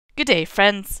Good day,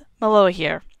 friends. Milo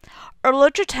here. Are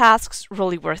LOTRO tasks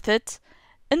really worth it?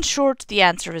 In short, the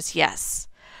answer is yes.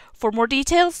 For more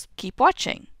details, keep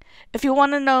watching. If you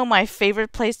want to know my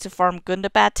favorite place to farm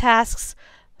Gundabad tasks,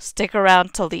 stick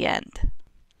around till the end.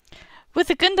 With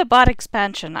the Gundabad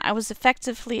expansion, I was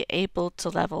effectively able to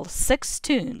level 6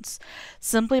 toons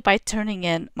simply by turning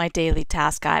in my daily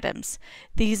task items.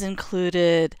 These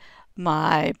included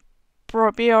my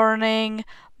Bjorning,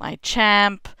 my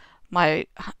Champ, my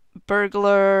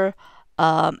Burglar,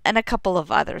 and a couple of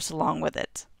others along with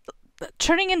it.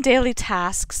 Turning in daily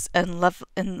tasks and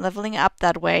leveling up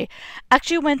that way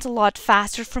actually went a lot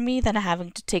faster for me than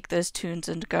having to take those toons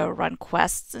and go run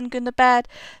quests in Gundabad,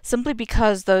 simply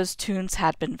because those toons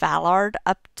had been Valard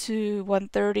up to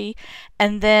 130,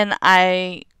 and then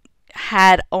I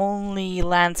had only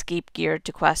landscape gear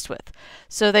to quest with,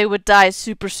 so they would die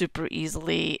super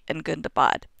easily in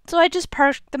Gundabad. So I just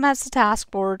parked them as a task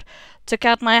board, took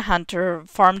out my hunter,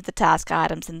 farmed the task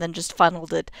items, and then just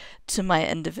funneled it to my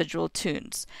individual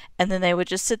toons. And then they would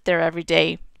just sit there every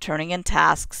day, turning in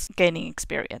tasks, gaining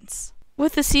experience.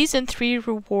 With the Season 3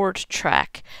 reward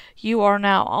track, you are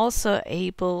now also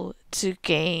able to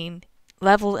gain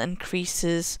level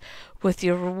increases with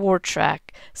your reward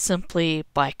track simply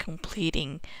by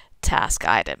completing task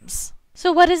items.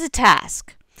 So what is a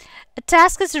task? A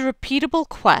task is a repeatable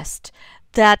quest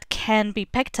that can be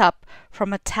picked up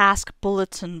from a task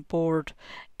bulletin board,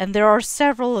 and there are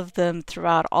several of them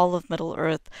throughout all of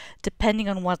Middle-earth depending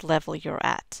on what level you're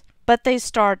at, but they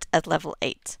start at level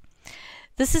 8.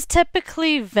 This is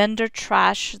typically vendor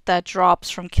trash that drops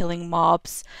from killing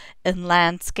mobs in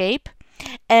landscape,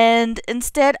 and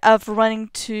instead of running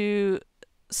to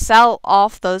sell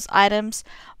off those items,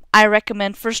 I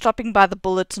recommend first stopping by the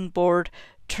bulletin board,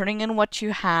 turning in what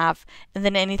you have, and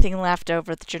then anything left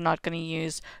over that you're not going to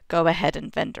use, go ahead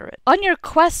and vendor it. On your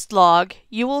quest log,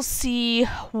 you will see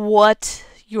what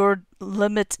your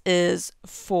limit is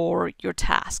for your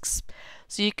tasks.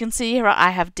 So you can see here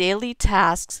I have daily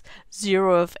tasks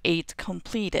 0 of 8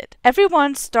 completed.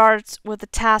 Everyone starts with a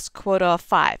task quota of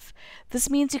 5. This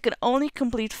means you can only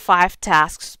complete 5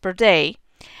 tasks per day,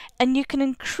 and you can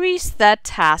increase that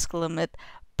task limit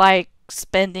by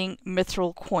spending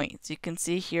mithril coins. You can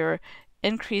see here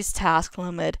increased task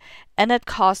limit, and it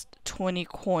costs 20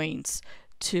 coins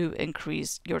to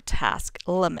increase your task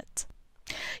limit.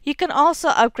 You can also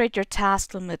upgrade your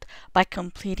task limit by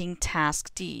completing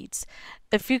task deeds.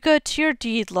 If you go to your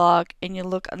deed log and you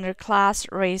look under class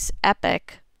race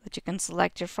epic, that you can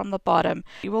select here from the bottom,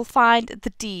 you will find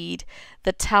the deed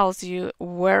that tells you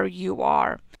where you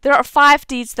are. There are 5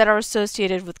 deeds that are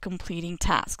associated with completing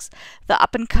tasks. The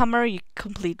Up-and-Comer, you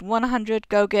complete 100,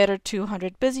 Go-Getter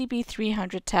 200, Busy Bee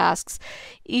 300 tasks,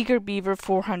 Eager Beaver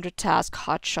 400 tasks,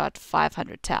 Hotshot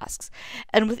 500 tasks.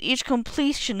 And with each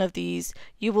completion of these,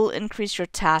 you will increase your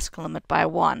task limit by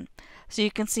 1. So you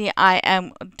can see I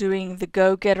am doing the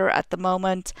Go-Getter at the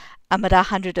moment. I'm at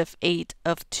 100 of 8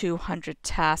 of 200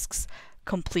 tasks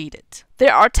completed.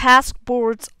 There are task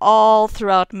boards all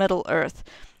throughout Middle-earth.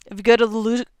 If you go to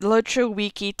the LOTRO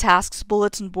Wiki Tasks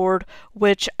Bulletin Board,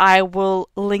 which I will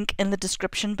link in the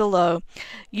description below,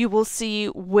 you will see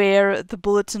where the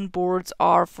bulletin boards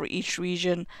are for each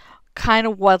region, kind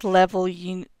of what level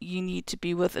you need to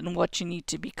be with and what you need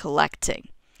to be collecting.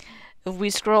 If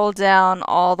we scroll down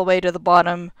all the way to the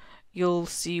bottom, you'll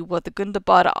see what the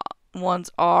Gundabad ones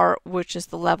are, which is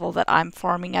the level that I'm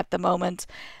farming at the moment.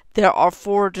 There are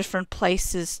 4 different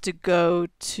places to go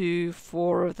to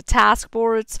for the task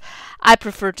boards. I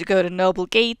prefer to go to Noble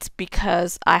Gate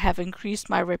because I have increased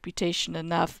my reputation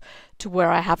enough to where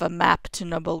I have a map to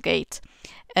Noble Gate.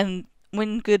 And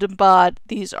when good and bad,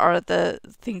 these are the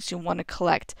things you want to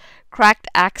collect: Cracked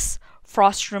Axe,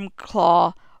 Frostrum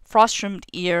Claw, Frostrimmed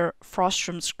Ear,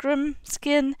 Frostrim Scrim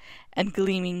Skin, and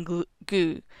Gleaming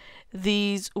Goo.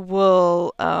 These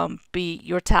will be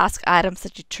your task items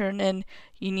that you turn in.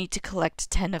 You need to collect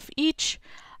 10 of each.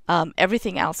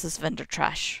 Everything else is vendor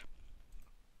trash.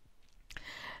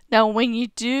 Now, when you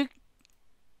do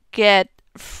get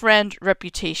friend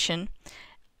reputation,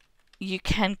 you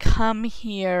can come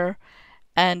here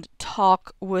and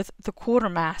talk with the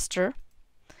quartermaster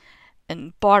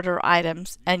and barter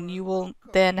items, and you will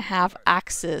then have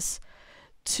access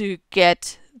to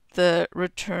get the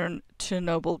return to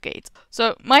Noble Gate.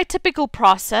 So my typical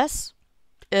process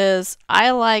is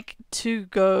I like to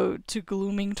go to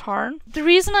Glooming Tarn. The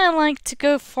reason I like to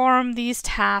go farm these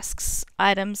tasks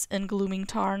items in Glooming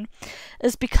Tarn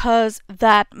is because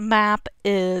that map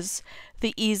is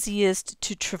the easiest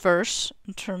to traverse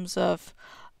in terms of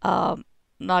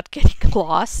not getting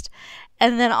lost,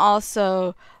 and then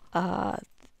also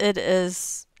it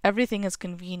is everything is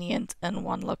convenient in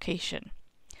one location.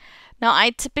 Now,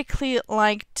 I typically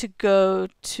like to go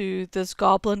to this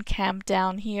goblin camp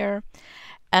down here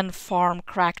and farm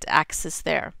cracked axes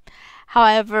there.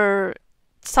 However,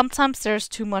 sometimes there's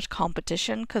too much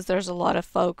competition because there's a lot of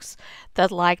folks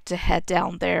that like to head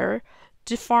down there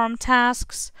to farm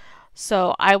tasks.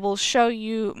 So I will show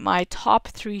you my top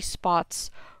 3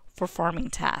 spots for farming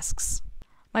tasks.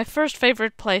 My first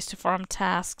favorite place to farm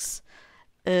tasks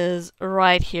is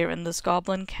right here in this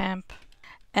goblin camp.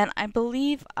 And I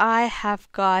believe I have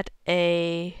got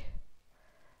a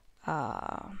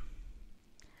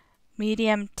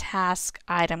medium task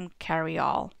item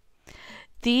carry-all.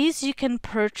 These you can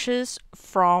purchase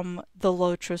from the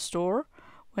LOTRO store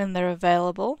when they're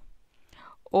available,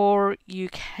 or you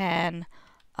can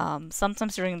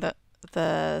sometimes during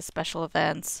the special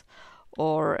events,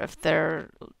 or if they're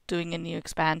doing a new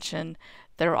expansion,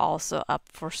 they're also up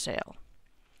for sale.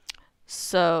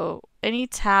 So any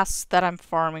tasks that I'm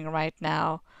farming right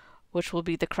now, which will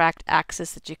be the cracked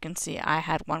axes that you can see, I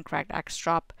had 1 cracked axe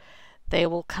drop, they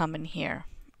will come in here.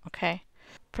 Okay,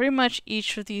 pretty much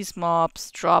each of these mobs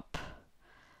drop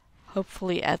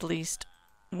hopefully at least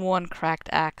 1 cracked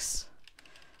axe,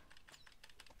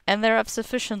 and they're of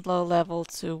sufficient low level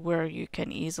to where you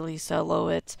can easily solo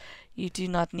it. You do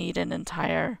not need an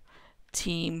entire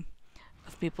team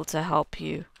of people to help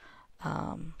you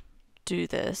do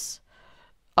this.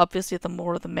 Obviously, the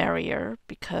more the merrier,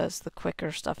 because the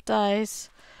quicker stuff dies,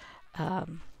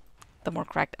 the more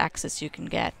cracked axes you can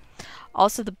get.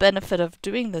 Also, the benefit of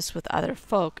doing this with other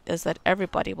folk is that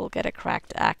everybody will get a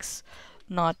cracked axe,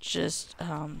 not just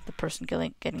the person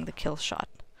getting the kill shot.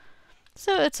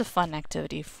 So it's a fun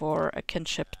activity for a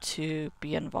kinship to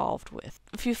be involved with.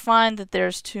 If you find that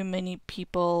there's too many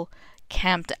people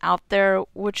camped out there,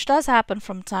 which does happen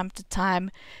from time to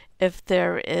time if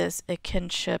there is a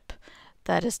kinship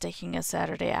that is taking a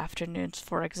Saturday afternoons,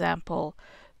 for example,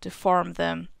 to farm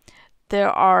them,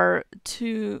 there are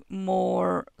 2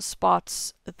 more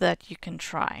spots that you can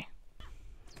try.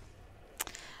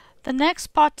 The next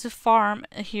spot to farm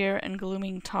here in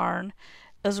Glooming Tarn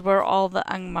is where all the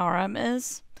Angmaram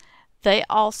is. They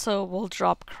also will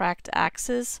drop cracked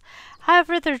axes.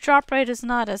 However, their drop rate is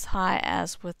not as high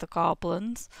as with the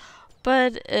goblins,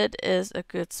 but it is a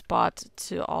good spot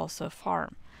to also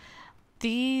farm.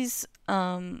 This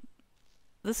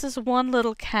is one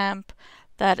little camp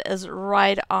that is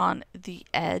right on the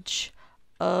edge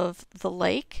of the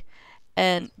lake,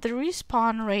 and the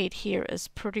respawn rate here is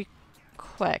pretty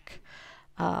quick.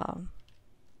 The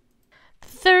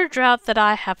third route that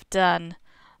I have done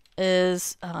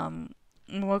is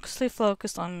mostly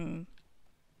focused on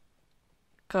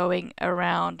going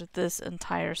around this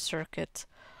entire circuit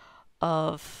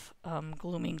of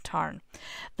Glooming Tarn.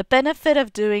 The benefit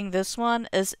of doing this one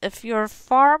is if you're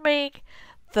farming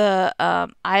the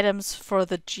items for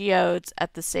the geodes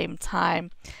at the same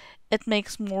time, it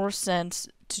makes more sense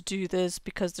to do this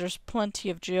because there's plenty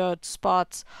of geode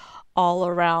spots all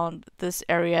around this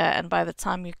area, and by the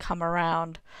time you come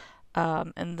around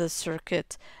in this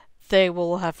circuit, they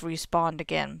will have respawned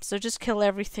again. So just kill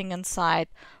everything inside,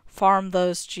 farm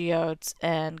those geodes,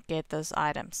 and get those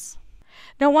items.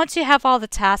 Now once you have all the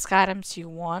task items you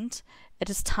want, it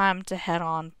is time to head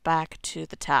on back to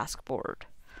the task board.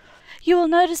 You will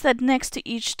notice that next to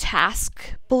each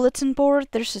task bulletin board,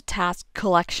 there's a task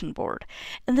collection board,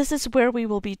 and this is where we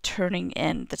will be turning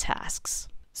in the tasks.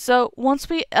 So once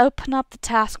we open up the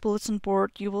task bulletin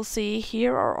board, you will see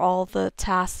here are all the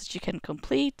tasks that you can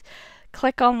complete.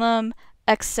 Click on them,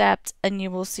 accept, and you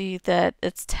will see that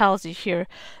it tells you here,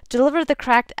 deliver the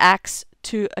cracked axe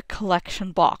to a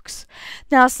collection box.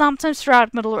 Now sometimes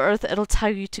throughout Middle-earth it'll tell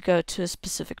you to go to a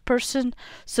specific person,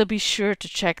 so be sure to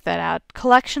check that out.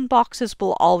 Collection boxes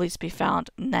will always be found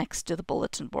next to the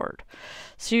bulletin board.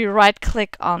 So you right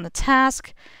click on the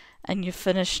task and you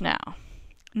finish now.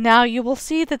 Now you will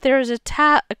see that there is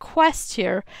a quest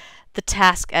here, the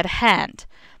task at hand.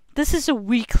 This is a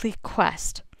weekly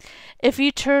quest. If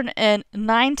you turn in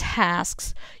 9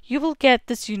 tasks, you will get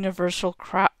this universal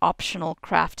optional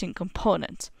crafting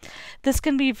component. This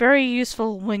can be very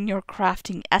useful when you're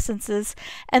crafting essences,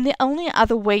 and the only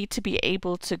other way to be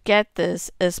able to get this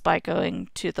is by going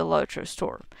to the LOTRO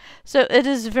store. So it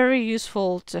is very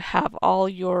useful to have all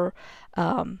your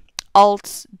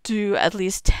alts do at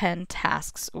least 10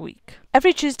 tasks a week.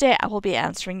 Every Tuesday I will be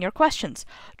answering your questions.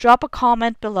 Drop a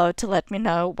comment below to let me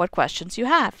know what questions you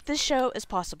have. This show is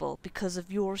possible because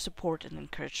of your support and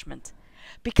encouragement.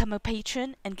 Become a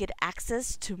patron and get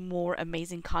access to more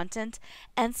amazing content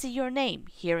and see your name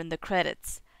here in the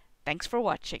credits. Thanks for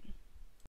watching.